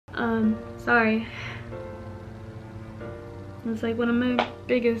Sorry. It's like one of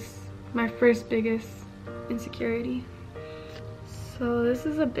my first biggest insecurity. So this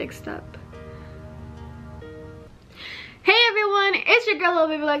is a big step. Hey everyone, it's your girl Little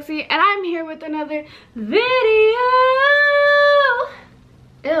Baby Lexi, and I'm here with another video.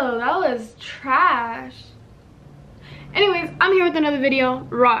 Ew, that was trash. Anyways, I'm here with another video,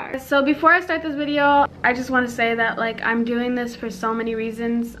 raw. So before I start this video, I just want to say that like I'm doing this for so many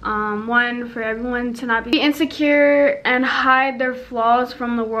reasons. One, for everyone to not be insecure and hide their flaws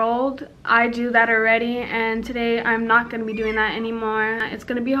from the world. I do that already, and today I'm not going to be doing that anymore. It's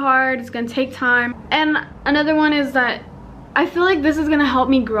going to be hard, it's going to take time. And another one is that I feel like this is going to help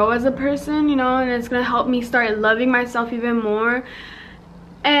me grow as a person, you know, and it's going to help me start loving myself even more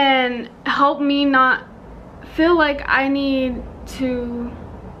and help me not feel like I need to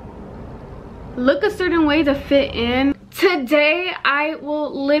look a certain way to fit in. Today I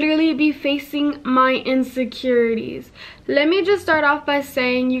will literally be facing my insecurities. Let me just start off by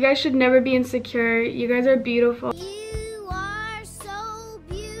saying you guys should never be insecure. You guys are beautiful. You are so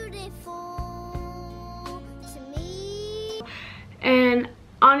beautiful to me. And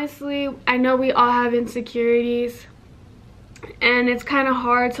honestly, I know we all have insecurities, and it's kind of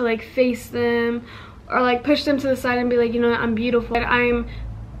hard to like face them or like push them to the side and be like, you know, I'm beautiful, I'm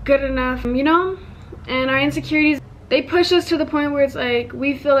good enough, you know. And our insecurities, they push us to the point where it's like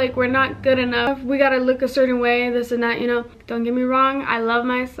we feel like we're not good enough, we gotta look a certain way, this and that, you know. Don't get me wrong, I love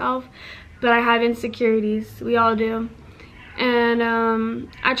myself, but I have insecurities. We all do. And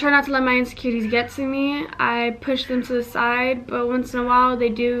I try not to let my insecurities get to me. I push them to the side, but once in a while they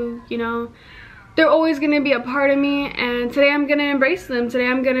do, you know. They're always gonna be a part of me, and today I'm gonna embrace them. Today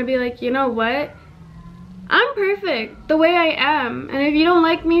I'm gonna be like, you know what, I'm perfect the way I am, and if you don't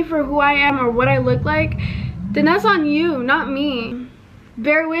like me for who I am or what I look like, then that's on you, not me.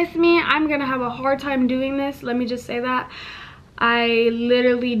 Bear with me, I'm gonna have a hard time doing this, let me just say that. I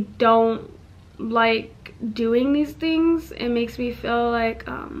literally don't like doing these things. It makes me feel like,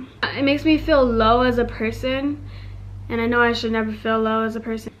 it makes me feel low as a person, and I know I should never feel low as a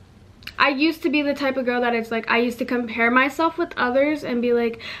person. I used to be the type of girl that it's like I used to compare myself with others and be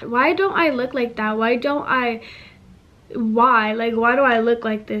like, why don't I look like that? Why do I look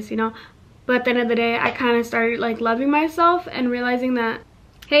like this, you know? But at the end of the day, I kind of started like loving myself and realizing that,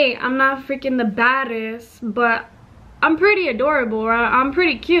 hey, I'm not freaking the baddest, but I'm pretty adorable, or I'm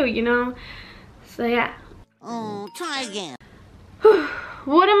pretty cute, you know? So yeah. Oh, try again.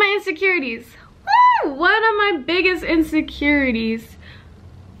 What are my insecurities? Woo! One of my biggest insecurities.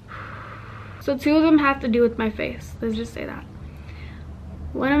 So two of them have to do with my face. Let's just say that.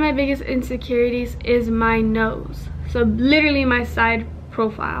 One of my biggest insecurities is my nose. So literally my side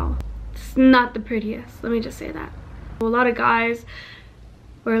profile. It's not the prettiest. Let me just say that. A lot of guys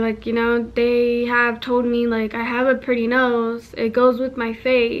were like, you know, they have told me like I have a pretty nose. It goes with my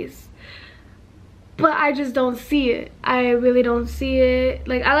face. But I just don't see it. I really don't see it.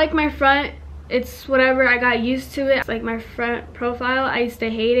 Like, I like my front. It's whatever, I got used to it. It's like my front profile, I used to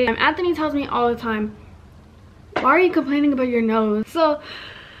hate it. Anthony tells me all the time, why are you complaining about your nose? So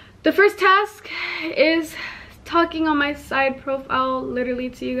the first task is talking on my side profile literally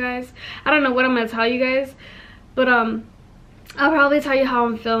to you guys. I don't know what I'm gonna tell you guys, but I'll probably tell you how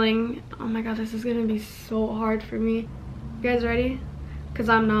I'm feeling. Oh my god, this is gonna be so hard for me. You guys ready? Because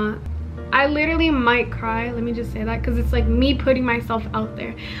I'm not. I literally might cry, let me just say that, because it's like me putting myself out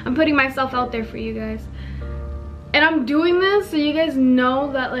there. I'm putting myself out there for you guys. And I'm doing this so you guys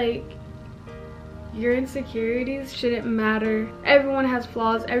know that like your insecurities shouldn't matter. Everyone has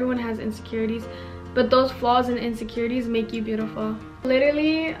flaws, everyone has insecurities, but those flaws and insecurities make you beautiful.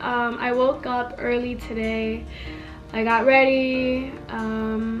 Literally, I woke up early today. I got ready,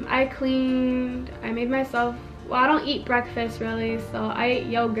 I cleaned, I made myself, well, I don't eat breakfast really, so I ate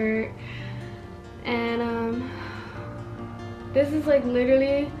yogurt. And this is like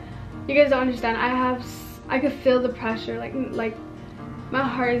literally, you guys don't understand, I could feel the pressure, like my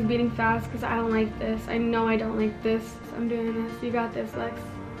heart is beating fast because I don't like this. I know I don't like this. I'm doing this. You got this, Lex.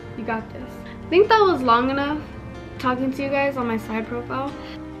 You got this. I think that was long enough talking to you guys on my side profile.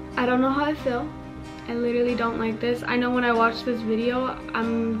 I don't know how I feel. I literally don't like this. I know when I watch this video,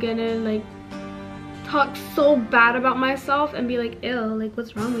 I'm gonna like talk so bad about myself and be like, ew, like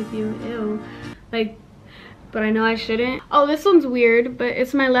what's wrong with you, ew, like, but I know I shouldn't. Oh, this one's weird, but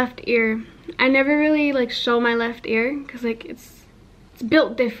it's my left ear. I never really like show my left ear because like it's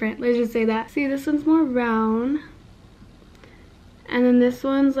built different, let's just say that. See, this one's more round, and then this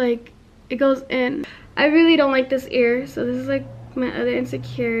one's like, it goes in. I really don't like this ear, so this is like my other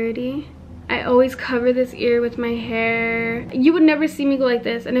insecurity. I always cover this ear with my hair. You would never see me go like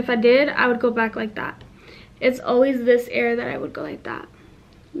this, and if I did, I would go back like that. It's always this ear that I would go like that.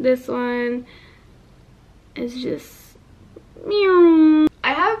 This one is just meow.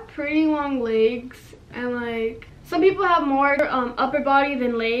 I have pretty long legs, and like some people have more upper body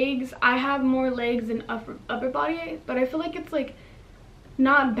than legs. I have more legs than upper body, but I feel like it's like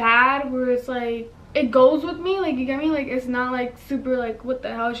not bad where it's like it goes with me, like, you get me? Like, it's not like super like what the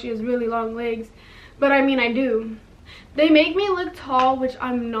hell, she has really long legs, but I mean, I do. They make me look tall, which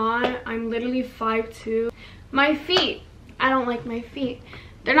I'm not. I'm literally 5'2". My feet, I don't like my feet.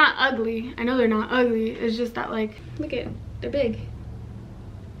 They're not ugly. I know they're not ugly. It's just that, like, look at, they're big.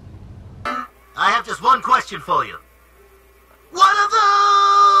 I have just one question for you. What are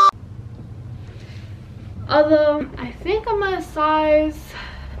those? Although, I think I'm a size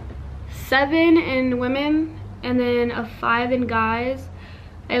 7 in women and then a 5 in guys.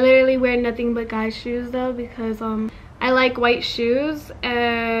 I literally wear nothing but guys shoes though, because I like white shoes,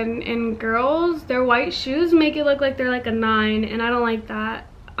 and in girls their white shoes make it look like they're like a 9, and I don't like that.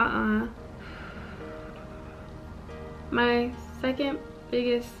 My second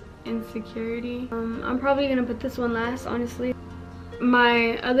biggest insecurity, I'm probably gonna put this one last, honestly.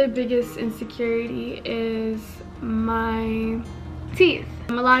 My other biggest insecurity is my teeth.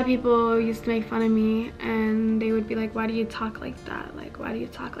 A lot of people used to make fun of me, and they would be like, why do you talk like that? Like, why do you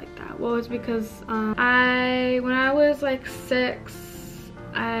talk like that? Well, it's because when I was like 6,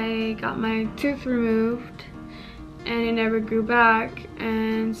 I got my tooth removed and it never grew back,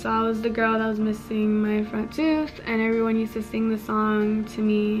 and so I was the girl that was missing my front tooth, and everyone used to sing the song to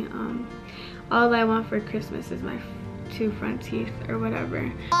me, all I want for Christmas is my 2 front teeth, or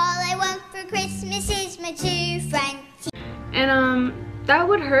whatever. All I want for Christmas is my 2 front teeth. And that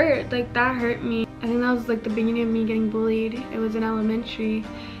would hurt. Like, that hurt me. I think that was like the beginning of me getting bullied. It was in elementary,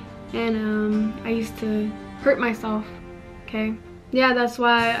 and I used to hurt myself. Okay, yeah, that's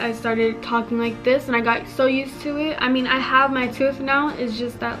why I started talking like this, and I got so used to it. I mean, I have my tooth now. It's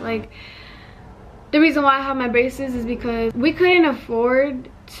just that, like, the reason why I have my braces is because we couldn't afford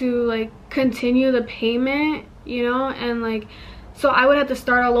to like continue the payment, you know, and like, so I would have to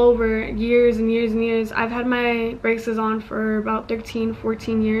start all over years and years and years. I've had my braces on for about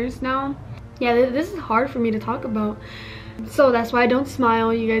 13-14 years now. Yeah, this is hard for me to talk about. So that's why I don't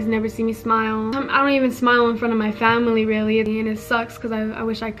smile. You guys never see me smile. I don't even smile in front of my family, really, and it sucks because I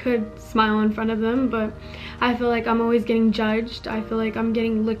wish I could smile in front of them, but I feel like I'm always getting judged. I feel like I'm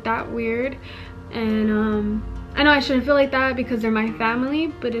getting looked at weird, and I know I shouldn't feel like that because they're my family,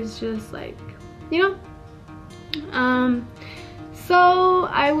 but it's just like, you know. So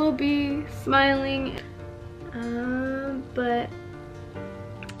I will be smiling, but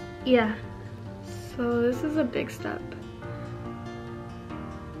yeah, so this is a big step.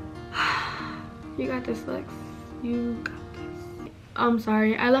 You got this, Lex. You got this. I'm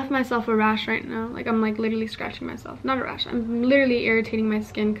sorry, I left myself a rash right now. Like, I'm like literally scratching myself. Not a rash, I'm literally irritating my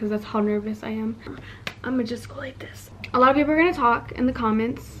skin because that's how nervous I am. I'm gonna just go like this. A lot of people are gonna talk in the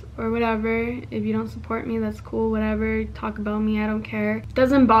comments or whatever. If you don't support me, that's cool, whatever. Talk about me, I don't care. It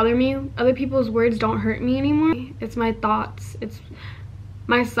doesn't bother me. Other people's words don't hurt me anymore. It's my thoughts, it's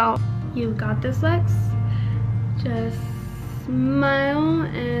myself. You got this, Lex. Just smile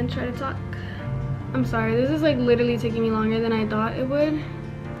and try to talk. I'm sorry, this is like literally taking me longer than I thought it would.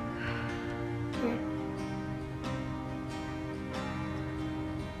 Here.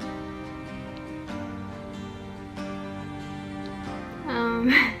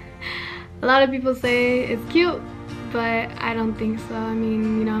 A lot of people say it's cute, but I don't think so. I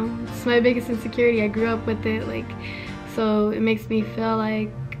mean, you know, it's my biggest insecurity. I grew up with it, like, so it makes me feel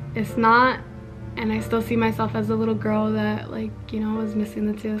like it's not, and I still see myself as a little girl that, like, you know, was missing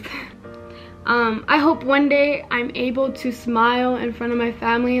the tooth. I hope one day I'm able to smile in front of my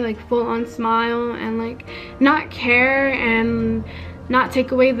family, like full on smile, and like not care and not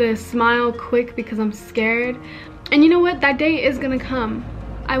take away the smile quick because I'm scared. And you know what, that day is gonna come.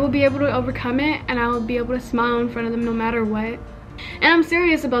 I will be able to overcome it, and I will be able to smile in front of them no matter what. And I'm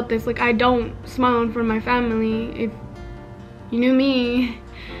serious about this. Like, I don't smile in front of my family. If you knew me,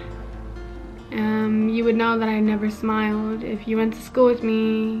 you would know that I never smiled. If you went to school with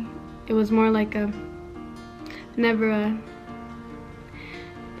me, it was more like a never a.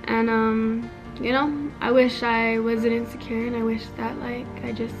 And you know, I wish I wasn't insecure, and I wish that like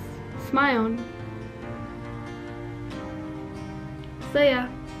I just smiled. So yeah,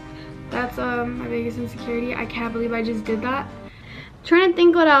 that's my biggest insecurity. I can't believe I just did that. Trying to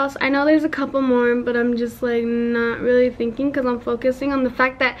think what else. I know there's a couple more, but I'm just like not really thinking because I'm focusing on the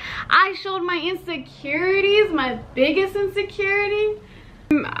fact that I showed my insecurities, my biggest insecurity.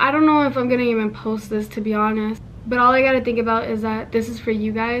 I don't know if I'm gonna even post this, to be honest, but all I gotta think about is that this is for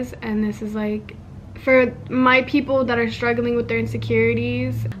you guys, and this is like for my people that are struggling with their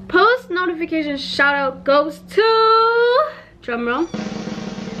insecurities. Post notification shout out goes to, drum roll,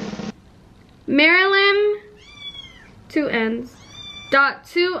 Marilyn, 2 N's,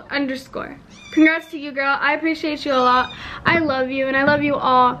 .2_. Congrats to you, girl. I appreciate you a lot. I love you, and I love you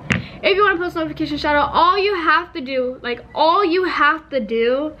all. If you want to post notification shout out, all you have to do, like all you have to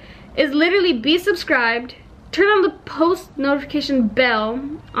do is literally be subscribed, turn on the post notification bell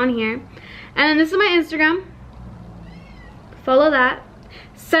on here, and then this is my Instagram. Follow that.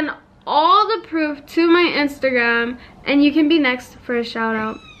 Send all the proof to my Instagram, and you can be next for a shout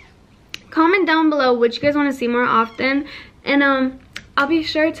out. Comment down below what you guys want to see more often, and I'll be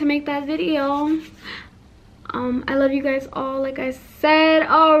sure to make that video. I love you guys all, like I said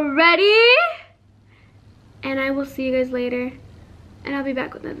already, and I will see you guys later, and I'll be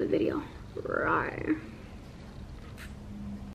back with another video. Right.